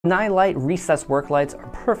Nilight recessed work lights are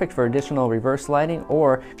perfect for additional reverse lighting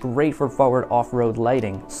or great for forward off-road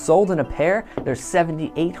lighting. Sold in a pair, they're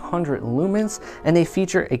 7,800 lumens and they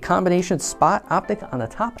feature a combination spot optic on the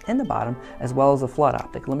top and the bottom as well as a flood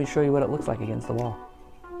optic. Let me show you what it looks like against the wall.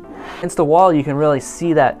 Against the wall, you can really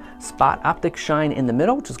see that spot optic shine in the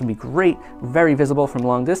middle, which is going to be great, very visible from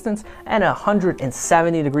long distance, and a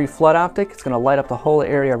 170-degree flood optic. It's going to light up the whole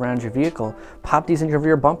area around your vehicle. Pop these in your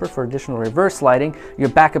rear bumper for additional reverse lighting. Your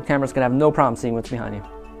backup camera is going to have no problem seeing what's behind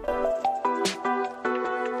you.